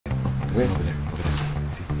Over there.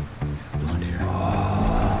 See? Blonde hair.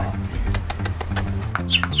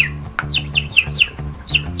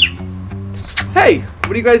 Hey,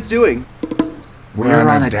 what are you guys doing? We're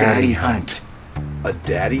on a daddy hunt. A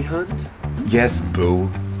daddy hunt? Yes, boo.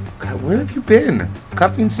 God, where have you been?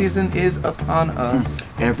 Cuffing season is upon us.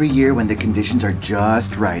 Every year when the conditions are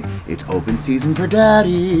just right, it's open season for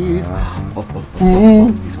daddies.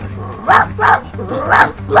 He's ready.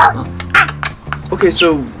 Okay,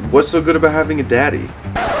 so what's so good about having a daddy?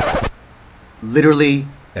 Literally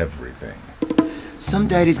Everything. some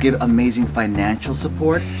daddies give amazing financial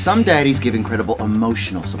support. Some daddies give incredible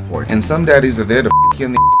emotional support. And some daddies are there to you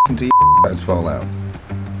in the until your pads fall out.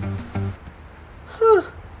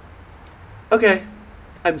 Okay,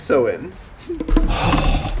 I'm so in.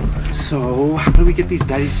 So, how do we get these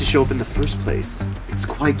daddies to show up in the first place? It's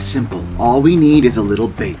quite simple. All we need is a little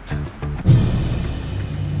bait.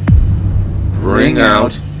 Bring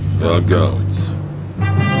out the goats.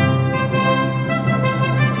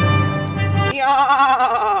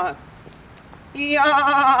 Yes!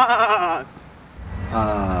 Yes!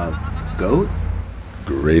 Goat?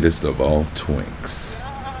 Greatest of all twinks.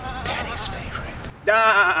 Daddy's favorite.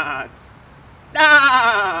 Dads!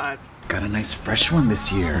 Dads! Got a nice fresh one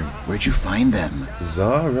this year. Where'd you find them?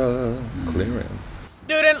 Zara. Clearance.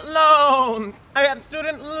 Student loans! I have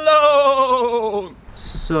student loans!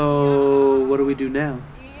 So, what do we do now?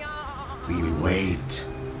 We wait.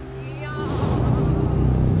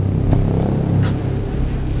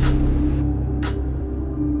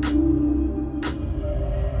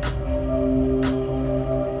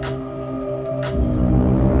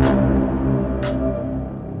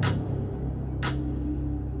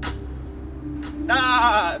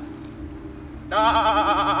 Dads!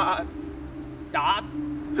 Dads! Dads?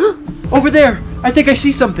 Over there! I think I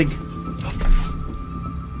see something!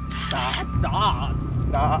 Dads!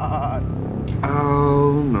 Dads! Dads!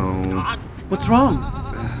 Oh no. What's wrong?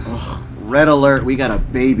 Red alert, we got a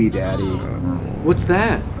baby daddy. What's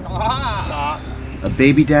that? A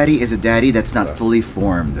baby daddy is a daddy that's not fully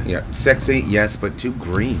formed. Yeah, sexy, yes, but too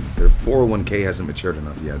green. Their 401k hasn't matured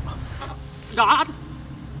enough yet. Dad?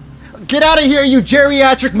 Get out of here, you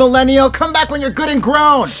geriatric millennial! Come back when you're good and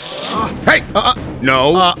grown! Hey!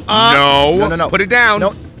 No. No. Put it down.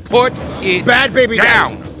 No. Put it Bad baby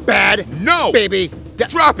down. daddy. Bad No. baby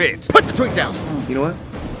Drop it. Put the twink down. You know what?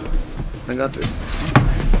 I got this.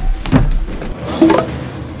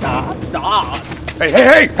 Dad!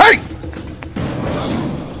 Hey!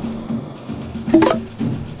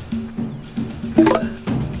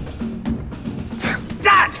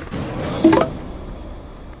 Dad!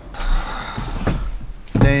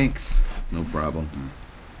 Thanks. No problem.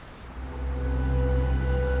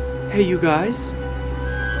 Hey, you guys.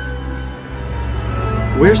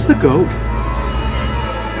 Where's the goat?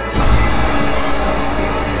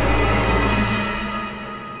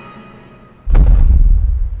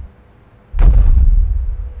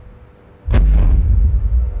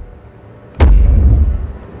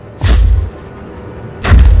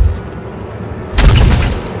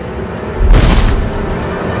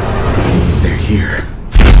 They're here.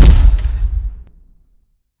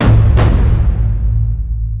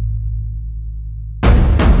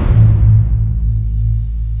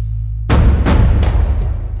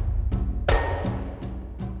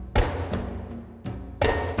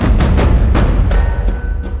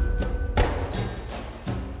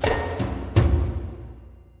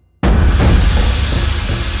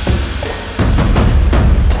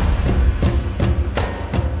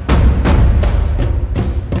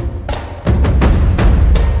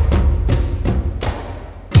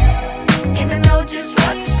 And I know just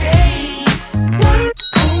what to say.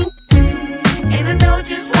 And I know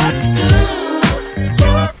just what to do.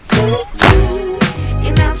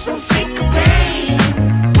 And I'm so sick of pain.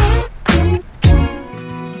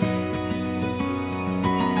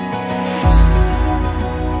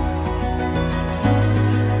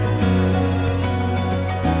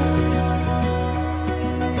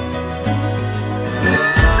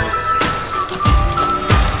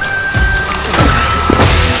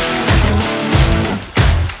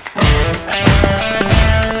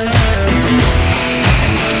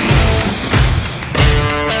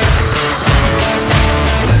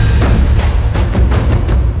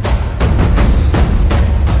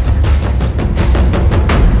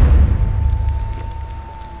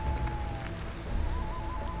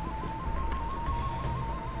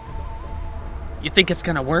 You think it's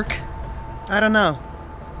gonna work? I don't know.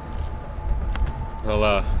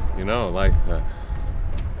 Well, you know, life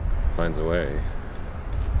finds a way.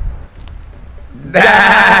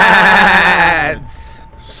 Dads!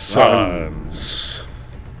 Sons.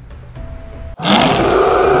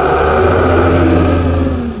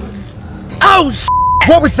 Oh,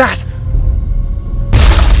 what was that?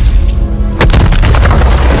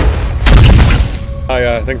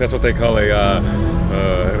 I think that's what they call a,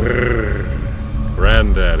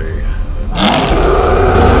 granddaddy.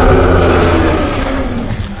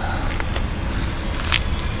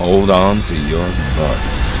 Hold on to your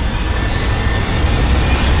butts.